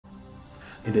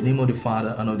In the name of the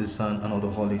Father, and of the Son, and of the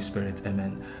Holy Spirit.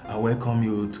 Amen. I welcome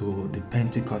you to the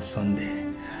Pentecost Sunday.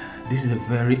 This is a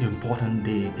very important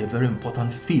day, a very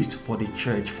important feast for the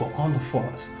church, for all of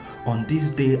us. On this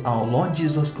day, our Lord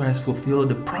Jesus Christ fulfilled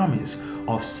the promise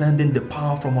of sending the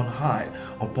power from on high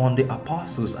upon the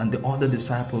apostles and the other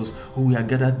disciples who were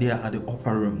gathered there at the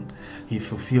upper room. He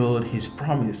fulfilled his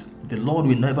promise. The Lord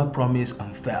will never promise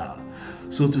and fail.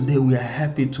 So today we are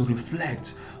happy to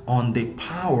reflect on the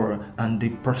power and the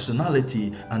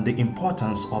personality and the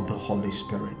importance of the Holy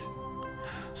Spirit.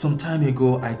 Some time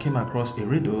ago, I came across a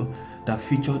riddle that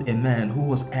featured a man who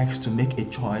was asked to make a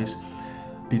choice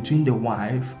between the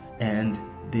wife and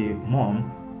the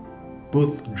mom,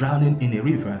 both drowning in a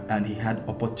river, and he had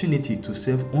opportunity to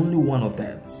save only one of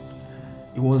them.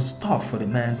 It was tough for the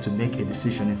man to make a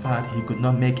decision. In fact, he could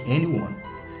not make anyone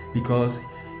because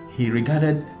he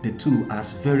regarded the two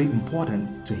as very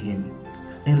important to him.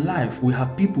 In life, we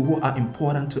have people who are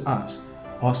important to us,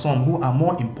 or some who are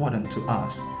more important to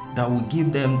us, that we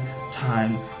give them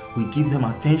time, we give them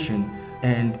attention,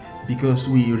 and because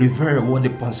we revere what they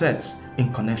possess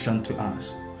in connection to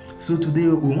us. So today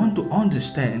we want to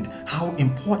understand how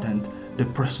important the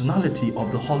personality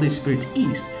of the Holy Spirit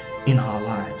is in our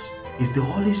lives. Is the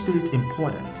Holy Spirit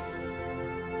important?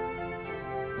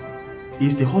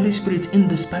 Is the Holy Spirit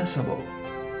indispensable?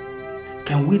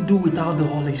 Can we do without the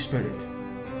Holy Spirit?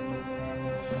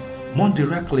 More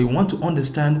directly, we want to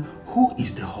understand who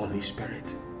is the Holy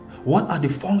Spirit. What are the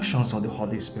functions of the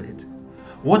Holy Spirit?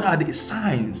 What are the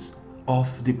signs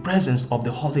of the presence of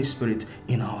the Holy Spirit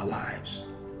in our lives?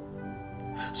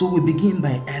 So we begin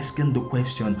by asking the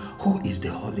question, who is the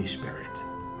Holy Spirit?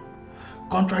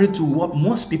 Contrary to what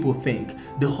most people think,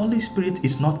 the Holy Spirit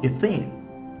is not a thing.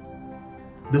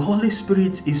 The Holy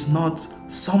Spirit is not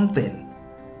something.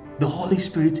 The Holy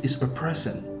Spirit is a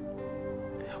person.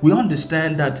 We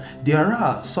understand that there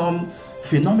are some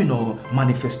phenomenal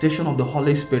manifestation of the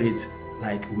Holy Spirit,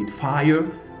 like with fire,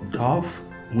 dove,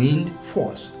 wind,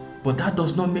 force. But that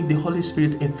does not make the Holy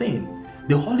Spirit a thing.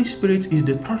 The Holy Spirit is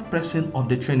the third person of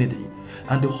the Trinity,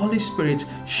 and the Holy Spirit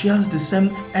shares the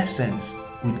same essence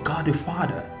with God the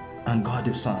Father and God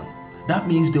the Son. That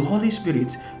means the Holy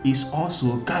Spirit is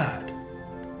also God.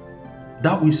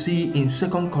 That we see in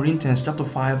 2 Corinthians chapter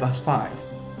 5 verse 5.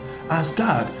 As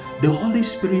God, the Holy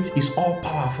Spirit is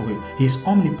all-powerful. He is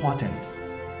omnipotent.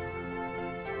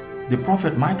 The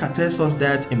prophet Micah tells us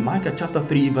that in Micah chapter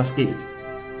 3 verse 8.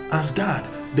 As God,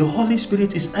 the Holy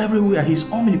Spirit is everywhere. He is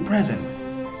omnipresent.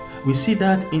 We see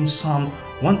that in Psalm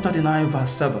 139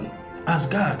 verse 7. As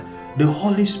God, the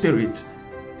Holy Spirit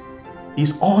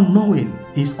is all-knowing.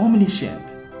 He is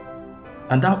omniscient.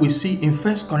 And that we see in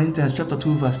 1 Corinthians chapter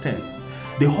 2 verse 10.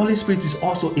 The Holy Spirit is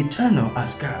also eternal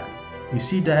as God. We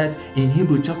see that in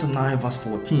Hebrews chapter 9 verse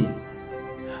 14.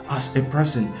 As a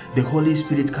person, the Holy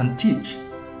Spirit can teach.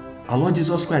 Our Lord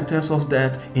Jesus Christ tells us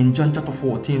that in John chapter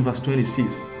 14 verse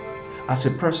 26. As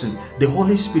a person, the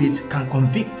Holy Spirit can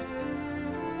convict.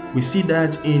 We see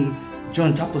that in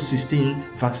John chapter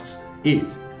 16 verse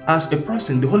 8. As a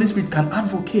person, the Holy Spirit can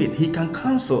advocate. He can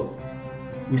counsel.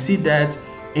 We see that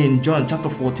in John chapter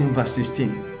 14 verse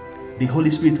 16. The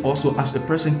Holy Spirit also as a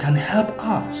person can help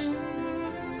us.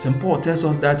 St. Paul tells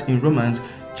us that in Romans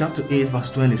chapter 8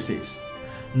 verse 26.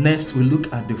 Next, we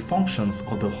look at the functions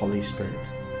of the Holy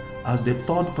Spirit. As the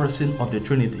third person of the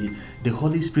Trinity, the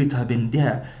Holy Spirit has been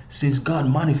there since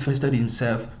God manifested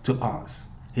himself to us.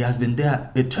 He has been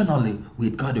there eternally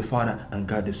with God the Father and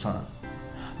God the Son.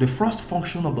 The first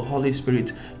function of the Holy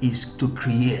Spirit is to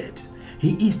create.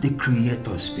 He is the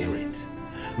creator spirit.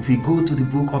 If we go to the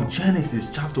book of Genesis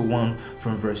chapter 1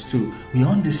 from verse 2, we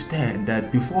understand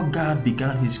that before God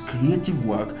began his creative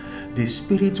work, the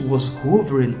Spirit was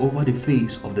hovering over the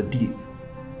face of the deep.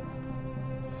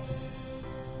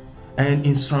 And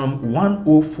in Psalm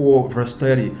 104 verse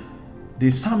 30,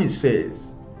 the psalmist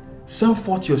says, "Send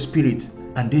forth your spirit,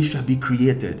 and they shall be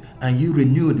created, and you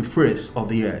renew the face of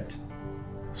the earth."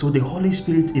 So the Holy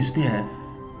Spirit is there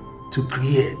to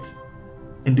create.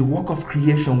 In the work of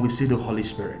creation, we see the Holy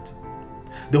Spirit.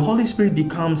 The Holy Spirit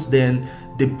becomes then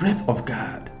the breath of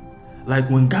God. Like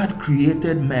when God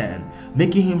created man,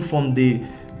 making him from the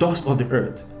dust of the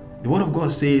earth. The Word of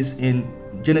God says in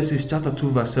Genesis chapter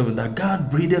 2 verse 7 that God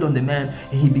breathed on the man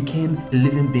and he became a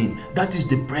living being. That is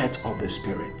the breath of the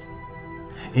Spirit.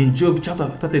 In Job chapter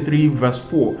 33 verse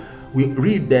 4, we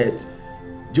read that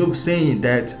Job saying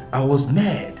that I was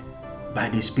made by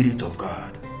the Spirit of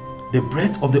God. The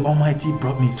breath of the Almighty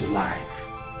brought me to life.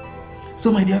 So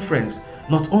my dear friends,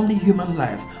 not only human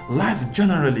life, life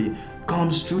generally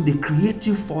comes through the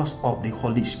creative force of the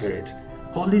Holy Spirit.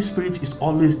 Holy Spirit is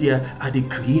always there at the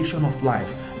creation of life,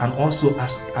 and also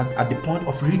at the point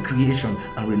of recreation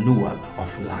and renewal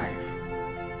of life.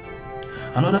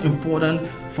 Another important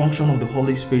function of the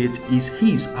Holy Spirit is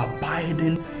His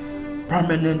abiding,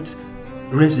 permanent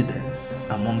residence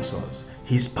amongst us,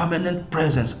 His permanent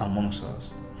presence amongst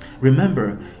us.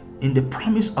 Remember, in the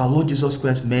promise our Lord Jesus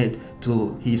Christ made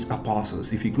to His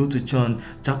apostles, if you go to John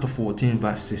chapter 14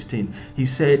 verse 16, He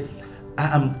said,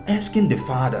 I am asking the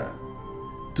Father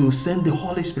to send the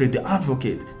Holy Spirit, the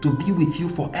advocate, to be with you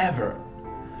forever.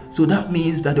 So that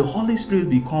means that the Holy Spirit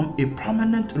become a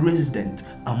permanent resident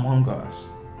among us.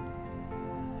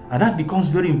 And that becomes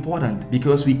very important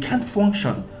because we can't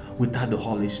function without the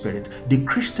Holy Spirit. The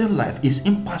Christian life is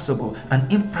impossible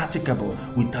and impracticable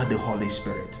without the Holy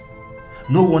Spirit.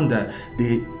 No wonder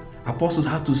the apostles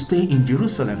had to stay in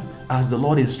Jerusalem as the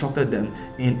Lord instructed them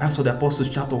in Acts of the Apostles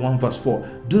chapter 1 verse 4.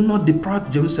 Do not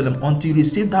depart Jerusalem until you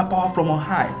receive that power from on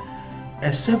high.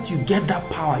 Except you get that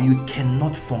power, you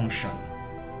cannot function.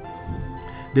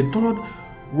 The third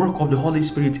work of the Holy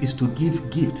Spirit is to give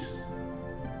gifts.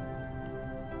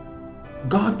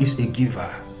 God is a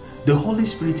giver. The Holy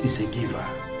Spirit is a giver.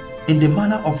 In the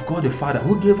manner of God the Father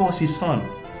who gave us His Son,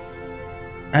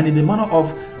 and in the manner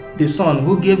of the Son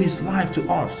who gave His life to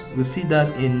us. We see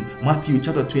that in Matthew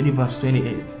chapter 20 verse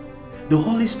 28. The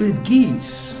Holy Spirit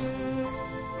gives,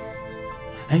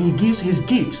 and He gives His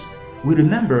gifts. We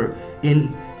remember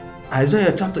in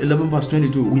Isaiah chapter 11 verse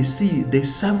 22, we see the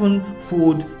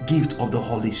sevenfold gift of the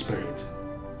Holy Spirit.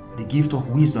 The gift of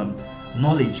wisdom,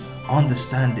 knowledge,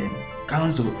 understanding,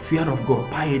 counsel, fear of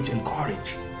God, piety, and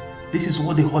courage. This is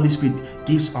what the Holy Spirit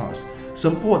gives us.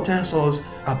 St. Paul tells us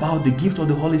about the gift of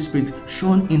the Holy Spirit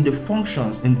shown in the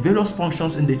functions, in various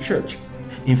functions in the church.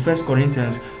 In 1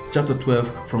 Corinthians chapter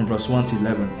 12 from verse 1 to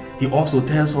 11. He also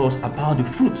tells us about the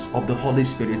fruits of the Holy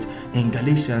Spirit in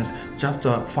Galatians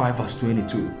chapter 5 verse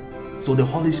 22. So the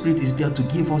Holy Spirit is there to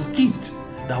give us gifts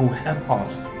that will help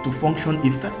us to function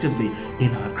effectively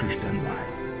in our Christian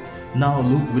life. Now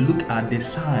we look at the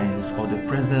signs of the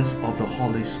presence of the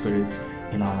Holy Spirit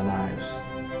in our lives.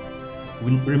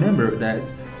 We remember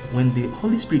that when the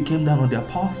Holy Spirit came down on the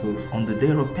apostles on the day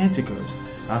of Pentecost,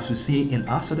 as we see in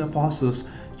Acts of the Apostles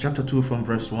chapter 2 from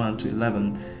verse 1 to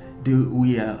 11, they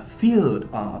were filled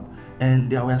up, and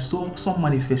there were some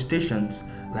manifestations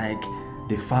like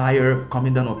the fire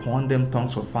coming down upon them,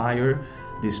 tongues of fire.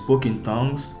 They spoke in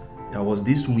tongues. There was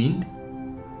this wind.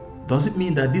 Does it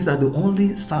mean that these are the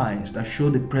only signs that show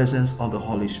the presence of the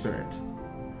Holy Spirit?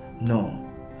 No.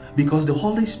 Because the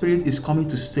Holy Spirit is coming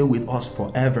to stay with us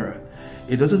forever.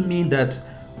 It doesn't mean that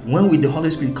when the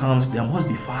Holy Spirit comes, there must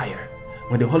be fire.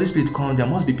 When the Holy Spirit comes, there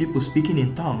must be people speaking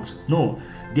in tongues. No,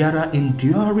 there are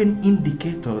enduring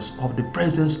indicators of the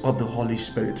presence of the Holy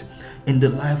Spirit in the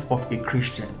life of a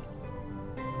Christian.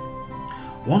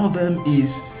 One of them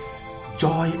is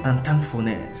joy and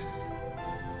thankfulness.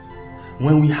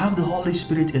 When we have the Holy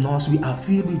Spirit in us, we are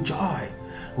filled with joy.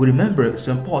 We remember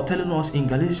St. Paul telling us in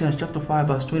Galatians chapter 5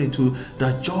 verse 22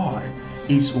 that joy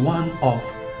is one of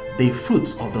the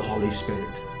fruits of the Holy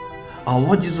Spirit. Our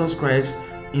Lord Jesus Christ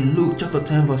in Luke chapter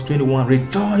 10 verse 21,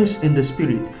 rejoice in the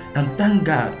Spirit and thank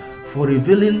God for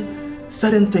revealing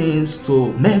certain things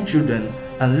to mere children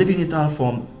and leaving it out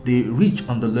from the rich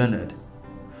and the learned.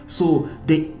 So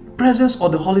the presence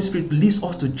of the Holy Spirit leads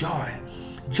us to joy.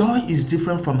 Joy is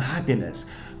different from happiness.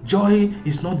 Joy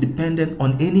is not dependent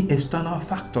on any external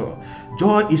factor.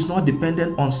 Joy is not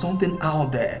dependent on something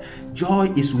out there.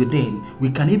 Joy is within. We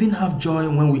can even have joy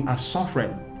when we are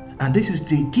suffering. And this is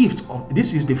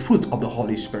the fruit of the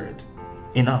Holy Spirit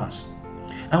in us.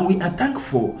 And we are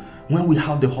thankful when we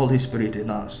have the Holy Spirit in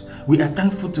us. We are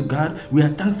thankful to God. We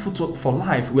are thankful for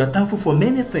life. We are thankful for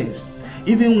many things.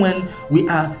 Even when we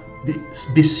are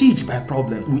besieged by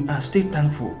problems, we are still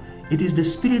thankful. It is the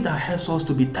Spirit that helps us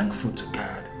to be thankful to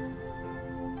God.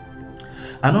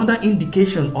 Another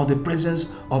indication of the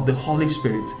presence of the Holy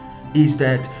Spirit is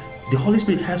that the Holy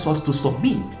Spirit helps us to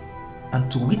submit and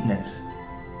to witness.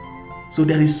 So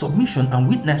there is submission and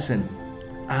witnessing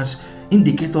as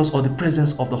indicators of the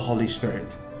presence of the Holy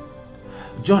Spirit.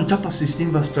 John chapter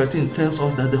 16 verse 13 tells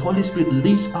us that the Holy Spirit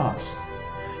leads us.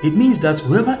 It means that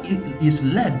whoever is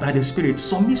led by the Spirit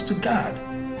submits to God.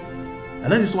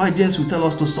 And that is why James will tell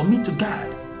us to submit to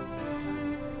God.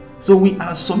 So we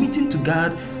are submitting to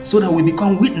God so that we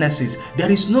become witnesses.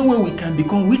 There is no way we can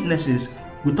become witnesses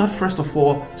without first of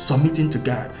all submitting to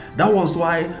God. That was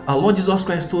why our Lord Jesus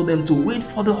Christ told them to wait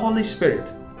for the Holy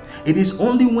Spirit. It is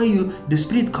only when the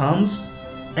Spirit comes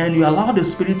and you allow the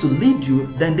Spirit to lead you,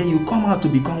 then you come out to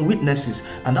become witnesses.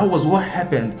 And that was what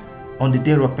happened on the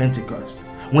day of Pentecost.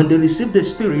 When they received the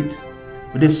Spirit,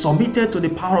 they submitted to the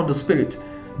power of the Spirit.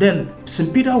 Then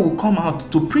St. Peter will come out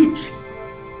to preach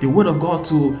the word of God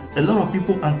to a lot of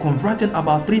people and converting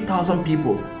about 3,000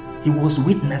 people. He was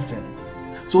witnessing.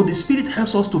 So the Spirit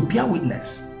helps us to bear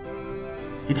witness.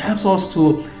 It helps us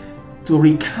to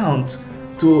recount,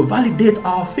 to validate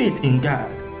our faith in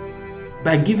God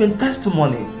by giving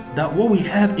testimony that what we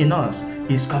have in us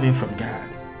is coming from God.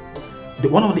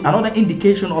 Another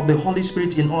indication of the Holy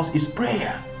Spirit in us is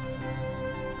prayer.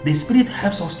 The Spirit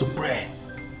helps us to pray.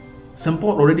 St.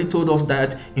 Paul already told us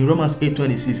that in Romans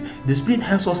 8:26. The Spirit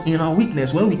helps us in our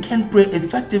weakness when we can't pray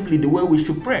effectively the way we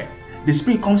should pray. The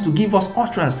Spirit comes to give us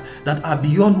utterance that are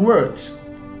beyond words.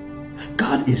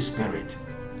 God is Spirit.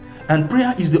 And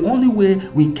prayer is the only way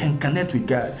we can connect with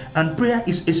God. And prayer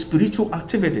is a spiritual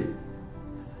activity.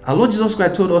 Our Lord Jesus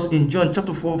Christ told us in John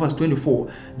chapter 4 verse 24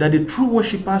 that the true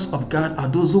worshippers of God are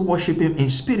those who worship Him in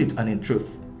spirit and in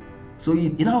truth. So you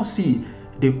now see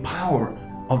the power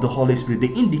of the Holy Spirit,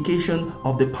 the indication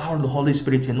of the power of the Holy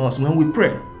Spirit in us when we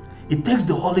pray. It takes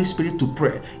the Holy Spirit to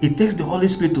pray. It takes the Holy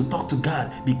Spirit to talk to God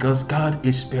because God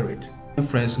is Spirit.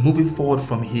 Friends, moving forward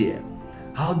from here,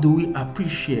 how do we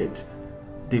appreciate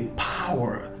the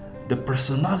power, the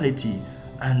personality,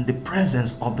 and the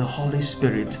presence of the Holy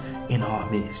Spirit in our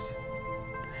midst?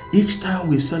 Each time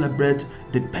we celebrate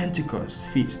the Pentecost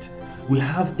feast, we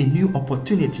have a new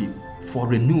opportunity for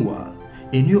renewal,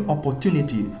 a new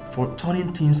opportunity for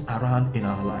turning things around in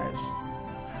our lives.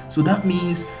 So that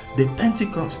means the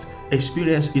Pentecost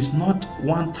experience is not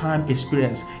one-time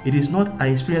experience. It is not an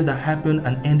experience that happened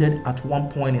and ended at one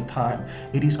point in time.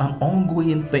 It is an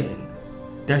ongoing thing.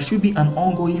 There should be an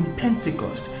ongoing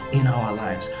Pentecost in our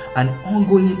lives, an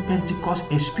ongoing Pentecost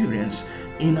experience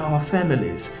in our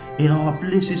families, in our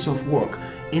places of work,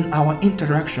 in our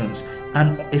interactions,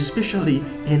 and especially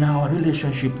in our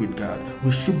relationship with God.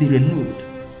 We should be renewed.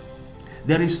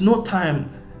 There is no time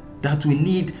that we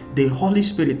need the Holy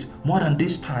Spirit more than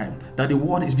this time that the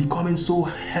world is becoming so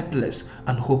helpless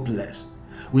and hopeless.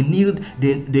 We need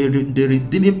the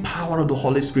redeeming power of the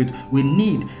Holy Spirit. We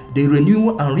need the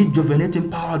renewal and rejuvenating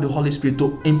power of the Holy Spirit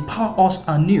to empower us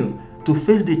anew to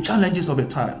face the challenges of the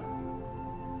time.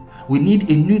 We need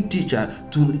a new teacher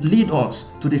to lead us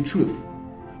to the truth.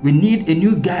 We need a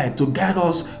new guide to guide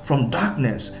us from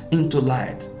darkness into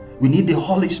light. We need the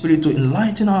Holy Spirit to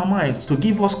enlighten our minds, to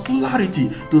give us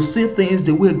clarity to see things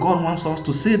the way God wants us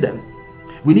to see them.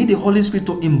 We need the Holy Spirit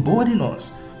to embolden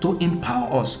us, to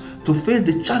empower us to face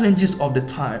the challenges of the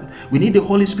time. We need the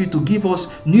Holy Spirit to give us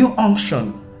new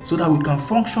unction so that we can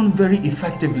function very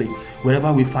effectively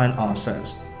wherever we find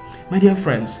ourselves. My dear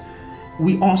friends,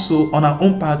 we also on our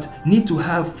own part need to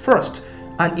have first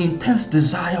an intense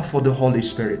desire for the Holy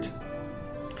Spirit.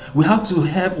 We have to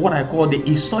have what I call the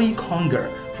Esauic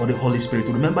hunger for the Holy Spirit.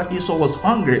 Remember, Esau was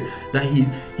hungry that he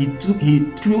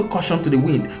threw caution to the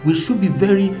wind. We should be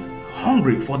very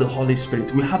hungry for the Holy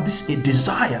Spirit. We have this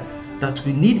desire that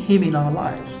we need Him in our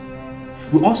lives.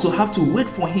 We also have to wait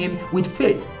for Him with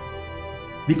faith,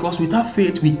 because without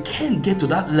faith we can't get to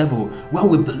that level where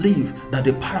we believe that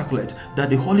the Paraclete, that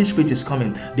the Holy Spirit is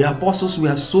coming. The apostles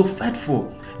were so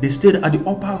faithful. They stayed at the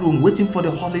upper room waiting for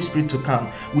the Holy Spirit to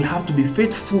come. We have to be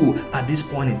faithful at this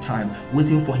point in time,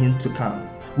 waiting for Him to come.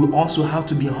 We also have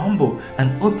to be humble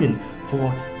and open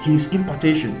for His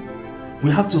impartation. We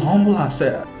have to humble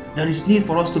ourselves. There is need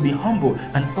for us to be humble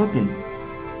and open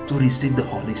to receive the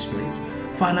Holy Spirit.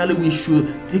 Finally, we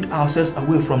should take ourselves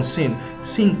away from sin.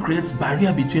 Sin creates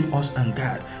barrier between us and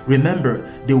God. Remember,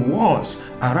 the walls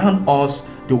around us,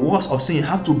 the walls of sin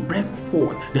have to break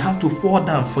forth. They have to fall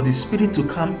down for the Spirit to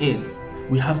come in.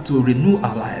 We have to renew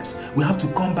our lives. We have to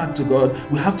come back to God.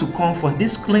 We have to come for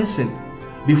this cleansing.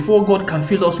 Before God can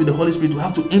fill us with the Holy Spirit, we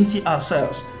have to empty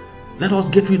ourselves. Let us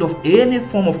get rid of any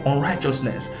form of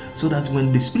unrighteousness so that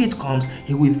when the Spirit comes,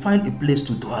 He will find a place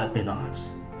to dwell in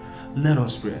us. Let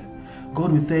us pray.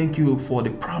 God, we thank You for the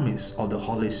promise of the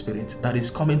Holy Spirit that is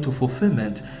coming to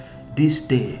fulfillment this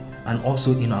day and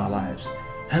also in our lives.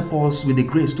 Help us with the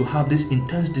grace to have this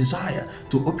intense desire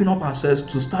to open up ourselves,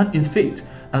 to stand in faith,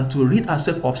 and to rid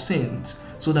ourselves of sins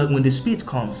so that when the Spirit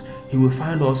comes, He will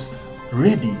find us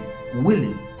ready,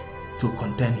 willing to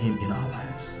contain Him in our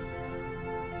lives.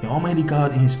 May Almighty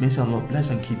God in His mercy and love bless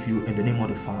and keep you in the name of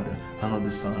the Father, and of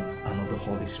the Son, and of the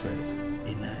Holy Spirit.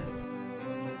 Amen.